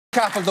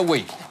Cap of the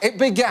week. It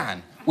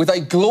began with a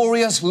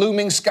glorious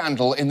looming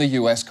scandal in the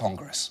US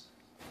Congress.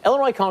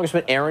 Illinois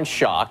Congressman Aaron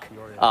Schock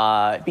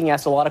being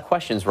asked a lot of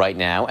questions right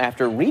now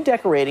after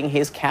redecorating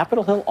his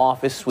Capitol Hill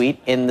office suite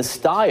in the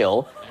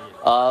style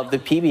of the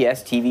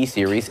PBS TV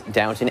series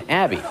Downton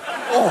Abbey.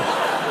 Oh,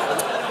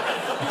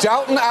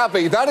 Downton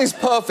Abbey, that is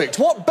perfect.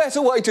 What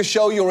better way to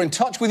show you're in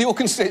touch with your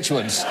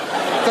constituents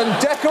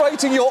than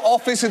decorating your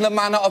office in the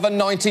manner of a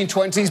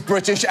 1920s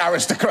British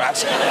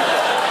aristocrat?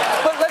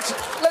 But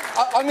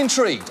I'm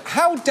intrigued.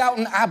 How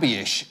Downton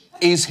Abbey-ish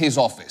is his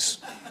office?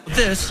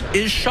 This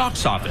is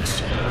Schock's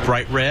office.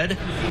 Bright red,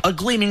 a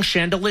gleaming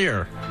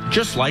chandelier,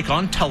 just like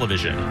on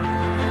television,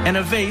 and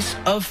a vase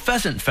of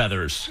pheasant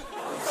feathers.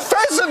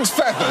 Pheasant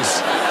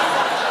feathers?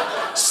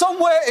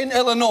 Somewhere in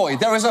Illinois,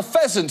 there is a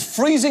pheasant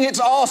freezing its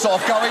arse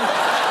off going,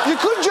 you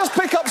couldn't just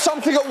pick up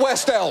something at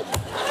West Elm.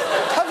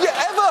 Have you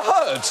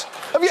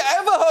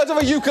ever heard of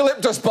a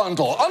eucalyptus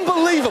bundle?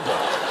 Unbelievable.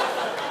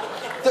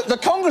 The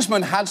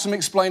congressman had some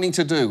explaining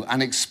to do,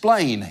 and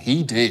explain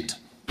he did.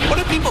 What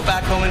do people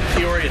back home in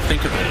Peoria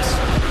think of this?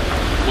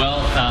 Well,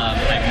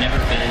 I've never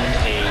been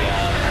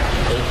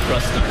a old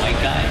crusty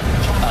white guy.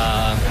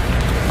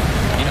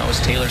 As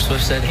Taylor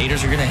Swift said,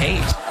 haters are gonna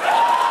hate.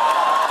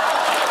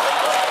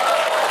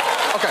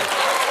 Okay,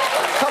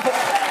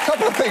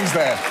 couple of things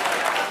there.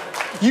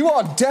 You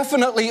are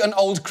definitely an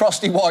old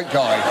crusty white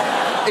guy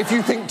if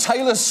you think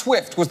Taylor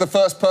Swift was the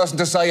first person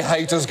to say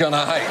haters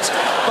gonna hate.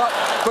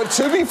 But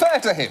to be fair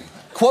to him,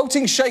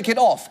 quoting Shake It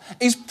Off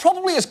is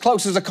probably as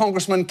close as a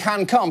congressman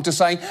can come to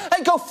saying,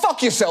 hey, go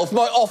fuck yourself,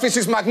 my office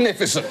is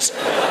magnificent.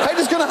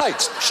 Haters gonna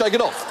hate. Shake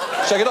it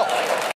off. Shake it off.